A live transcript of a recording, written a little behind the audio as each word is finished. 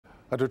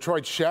A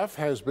Detroit chef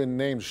has been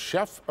named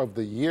Chef of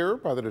the Year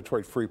by the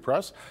Detroit Free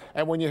Press.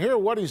 And when you hear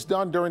what he's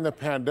done during the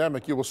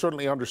pandemic, you will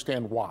certainly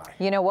understand why.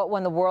 You know what?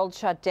 When the world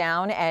shut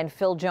down and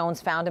Phil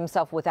Jones found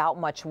himself without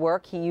much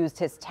work, he used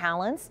his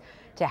talents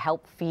to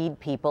help feed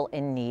people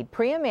in need.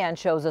 Priya Mann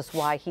shows us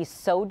why he's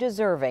so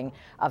deserving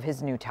of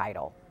his new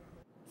title.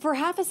 For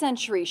half a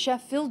century,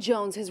 Chef Phil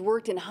Jones has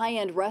worked in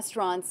high-end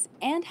restaurants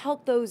and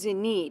helped those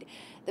in need.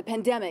 The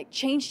pandemic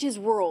changed his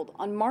world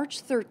on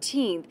March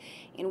 13th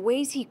in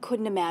ways he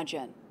couldn't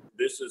imagine.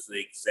 This is the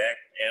exact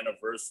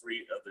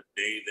anniversary of the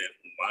day that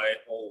my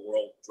whole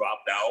world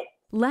dropped out.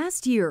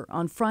 Last year,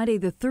 on Friday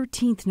the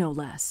 13th no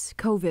less,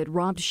 COVID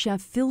robbed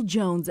Chef Phil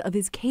Jones of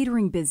his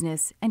catering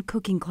business and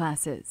cooking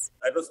classes.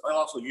 I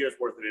lost a year's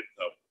worth of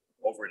income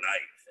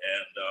overnight,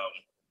 and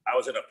I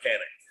was in a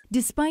panic.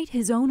 Despite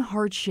his own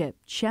hardship,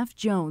 Chef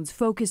Jones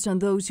focused on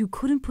those who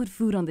couldn't put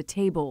food on the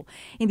table.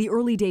 In the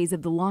early days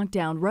of the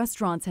lockdown,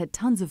 restaurants had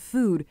tons of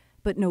food,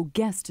 but no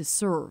guests to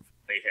serve.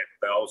 They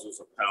had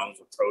thousands of pounds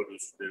of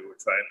produce they were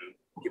trying to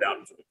get out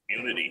into the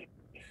community.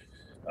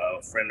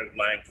 A friend of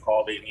mine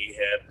called in. He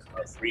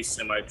had 3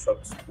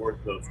 semi-trucks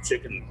worth of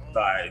chicken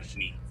thighs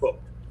meat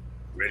cooked,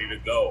 ready to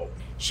go.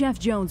 Chef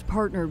Jones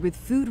partnered with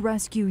Food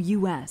Rescue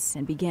US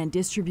and began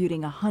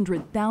distributing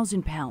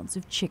 100,000 pounds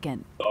of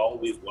chicken. All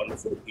these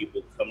wonderful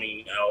people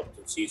coming out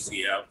to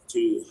CCF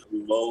to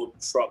load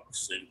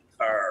trucks and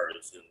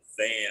cars and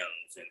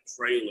vans and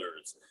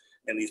trailers,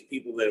 and these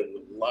people that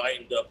were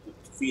lined up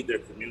to feed their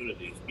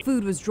communities.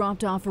 Food was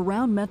dropped off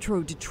around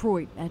Metro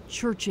Detroit at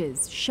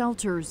churches,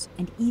 shelters,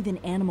 and even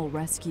animal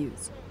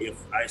rescues. If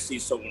I see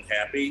someone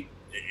happy,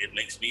 it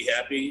makes me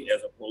happy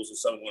as opposed to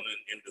someone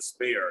in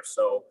despair.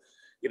 So,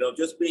 you know,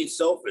 just being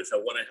selfish, I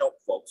want to help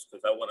folks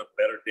because I want a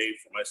better day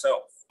for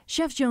myself.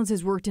 Chef Jones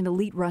has worked in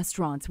elite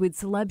restaurants with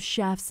celeb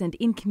chefs and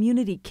in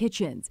community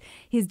kitchens.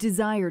 His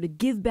desire to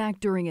give back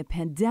during a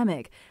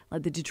pandemic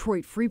led the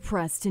Detroit Free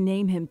Press to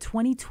name him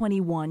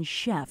 2021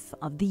 Chef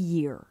of the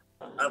Year.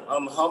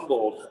 I'm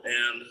humbled,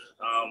 and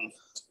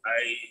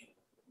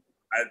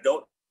I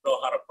don't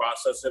know how to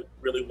process it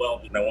really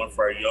well. And I want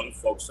for our young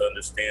folks to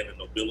understand the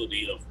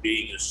nobility of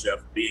being a chef,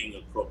 being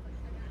a cook,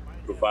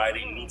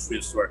 providing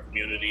nutrients to our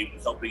community,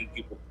 helping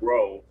people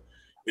grow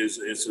is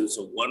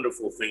a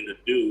wonderful thing to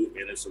do,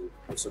 and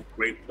it's a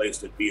great place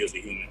to be as a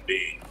human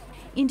being.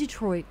 In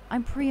Detroit,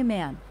 I'm Priya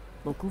Mann,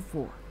 Local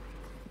 4.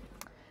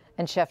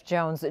 And Chef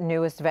Jones'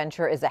 newest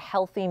venture is a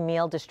healthy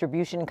meal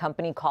distribution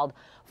company called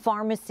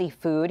Pharmacy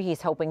Food.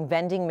 He's hoping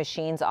vending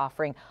machines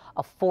offering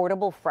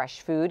affordable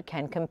fresh food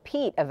can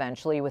compete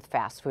eventually with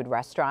fast food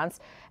restaurants.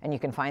 And you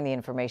can find the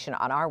information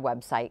on our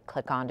website,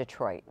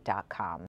 clickondetroit.com.